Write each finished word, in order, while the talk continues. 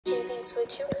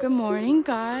Good morning,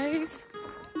 guys.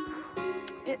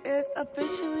 It is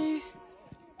officially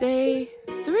day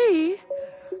 3.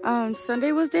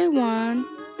 Sunday was day 1.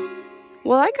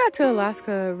 Well, I got to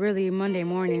Alaska really Monday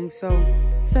morning, so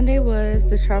Sunday was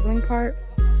the traveling part.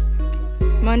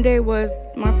 Monday was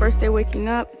my first day waking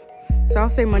up, so I'll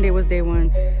say Monday was day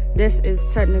 1. This is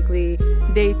technically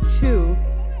day 2,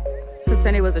 because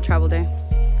Sunday was a travel day.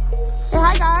 Say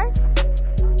hi, guys.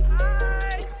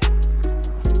 Hi.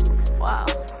 Wow.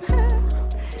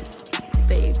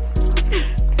 Babe.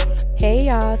 Hey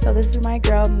y'all, so this is my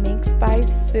girl Minx by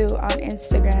Sue on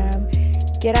Instagram.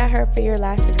 Get at her for your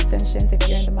lash extensions if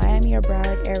you're in the Miami or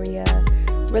Broward area.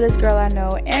 Realest girl I know,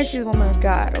 and she's a woman of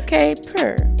God, okay?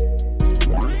 Purr.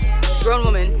 Grown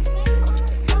woman.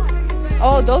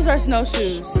 Oh, those are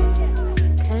snowshoes.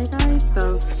 Okay, guys,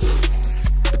 so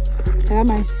I got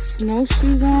my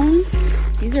snowshoes on.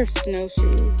 These are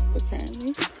snowshoes,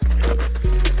 apparently.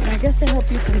 And I guess they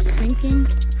help you from sinking.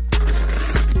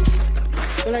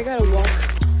 But I gotta walk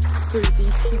through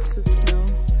these heaps of snow,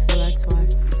 so that's why.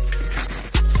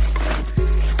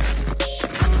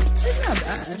 It's not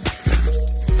bad.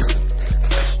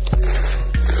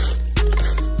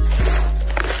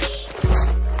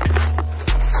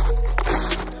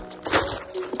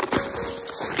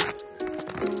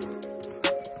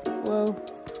 Whoa.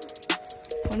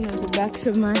 One of the backs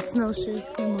of my snowshoes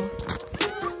came off.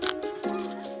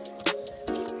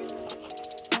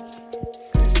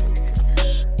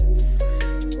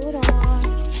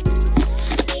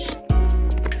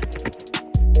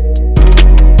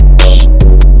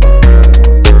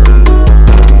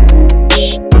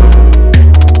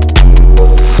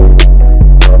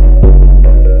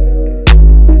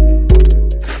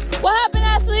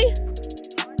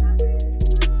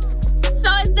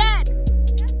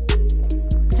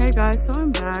 Guys, so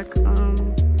I'm back. I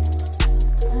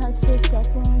had to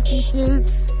chaperone some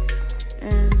kids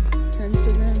and tend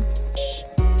to them,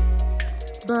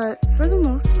 but for the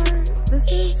most part, this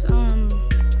is a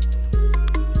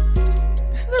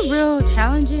real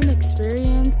challenging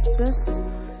experience. Just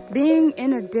being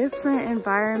in a different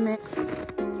environment,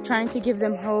 trying to give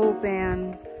them hope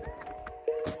and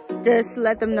just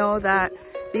let them know that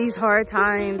these hard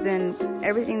times and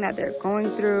everything that they're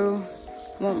going through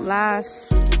won't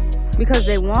last. Because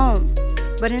they won't.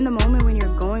 But in the moment when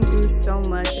you're going through so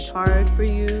much, it's hard for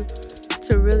you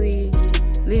to really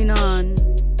lean on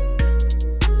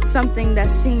something that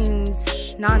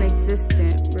seems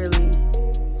non-existent, really.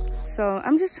 So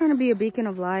I'm just trying to be a beacon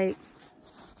of light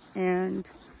and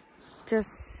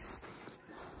just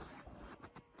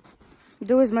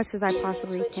do as much as I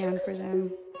possibly can for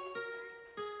them.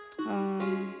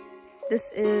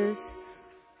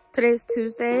 Today's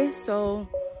Tuesday, so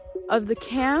of the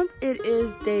camp, it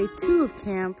is day 2 of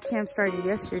camp. Camp started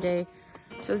yesterday.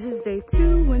 So this is day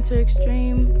 2, Winter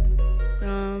Extreme.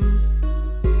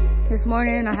 This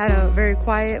morning, I had a very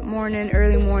quiet morning,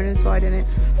 early morning, so I didn't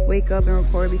wake up and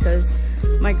record because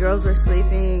my girls were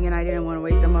sleeping and I didn't want to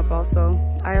wake them up also.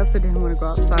 I also didn't want to go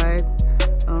outside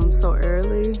so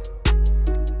early.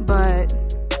 But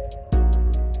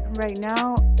right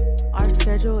now, our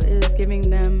schedule is giving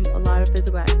them a lot of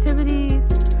physical activities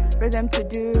for them to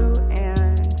do,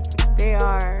 and they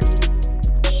are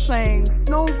playing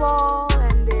snowball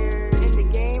and they're in the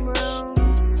game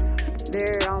rooms,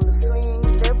 they're on the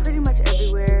swings, they're pretty much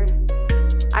everywhere.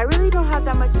 I really don't have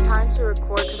that much time to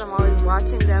record because I'm always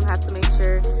watching them, have to make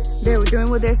sure they're doing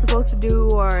what they're supposed to do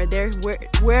or they're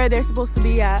where they're supposed to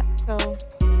be at. So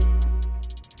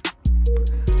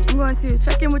I'm going to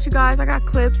check in with you guys. I got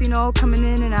clips, you know, coming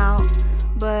in and out,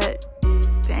 but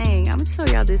dang, I'm gonna show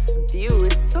y'all this view.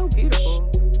 It's so beautiful.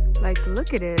 Like,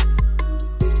 look at it.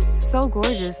 It's so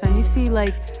gorgeous. And you see,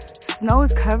 like, snow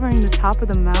is covering the top of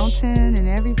the mountain and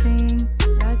everything.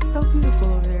 Yeah, it's so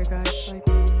beautiful over there, guys. Like,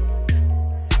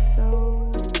 so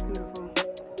beautiful.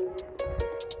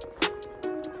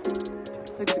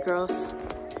 Look at the girls.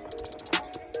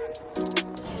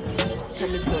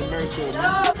 Coming to America.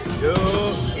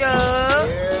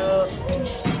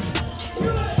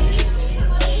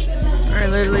 We're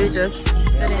literally just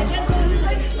sitting.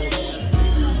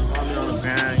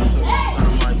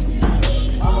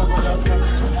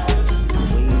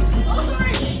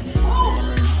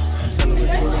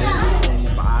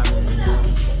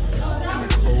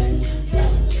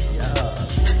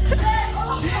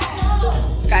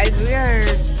 Guys, we are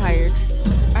tired.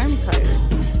 I'm tired.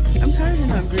 I'm tired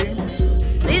and hungry.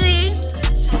 Lily,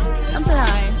 come say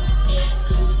hi.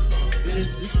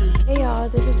 Hey y'all,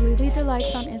 this is Lily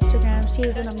Delights on Instagram. She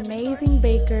is an amazing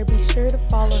baker. Be sure to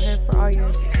follow her for all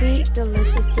your sweet,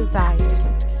 delicious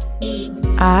desires.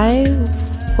 I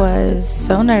was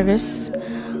so nervous.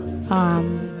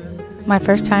 My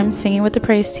first time singing with the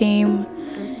praise team,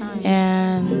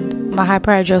 and my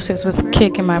hyperhidrosis was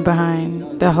kicking my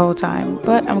behind the whole time.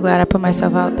 But I'm glad I put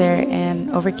myself out there and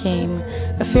overcame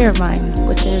a fear of mine,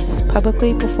 which is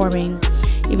publicly performing.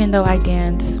 Even though I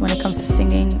dance, when it comes to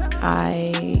singing, I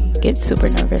get super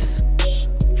nervous.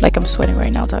 Like I'm sweating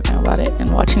right now talking about it and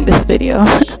watching this video.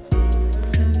 I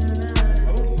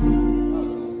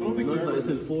don't think it's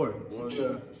in 4. 1,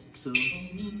 2, 3,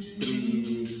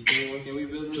 4. Can we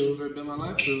build this for Build My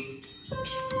Life? 2.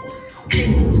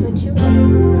 It's what you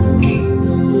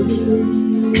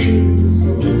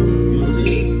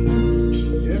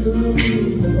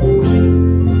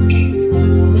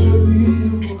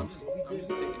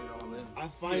I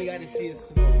finally got to see it.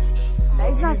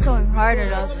 It's not snowing hard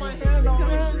enough.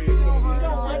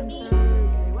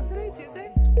 What's today? Tuesday?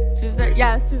 Tuesday?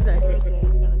 Yeah, it's Tuesday. It's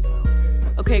gonna snow.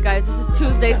 Okay, guys, this is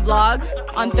Tuesday's vlog.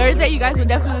 On Thursday, you guys will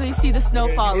definitely see the snow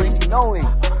falling. It's snowing.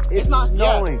 It's not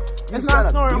snowing. It's not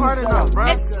snowing hard enough, bro.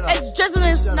 It's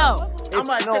drizzling snow. I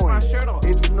might take my shirt off.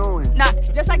 It's snowing. Not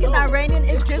just like it's not raining,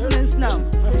 it's drizzling snow.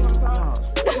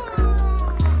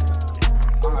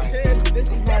 This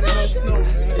is not enough snow.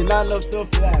 It's not enough snow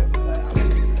for that.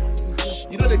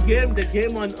 You know the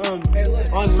game on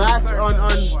math on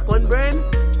Fun Brain.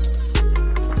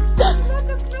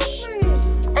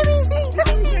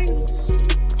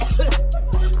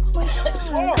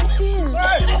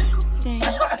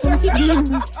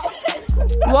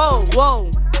 Whoa, whoa.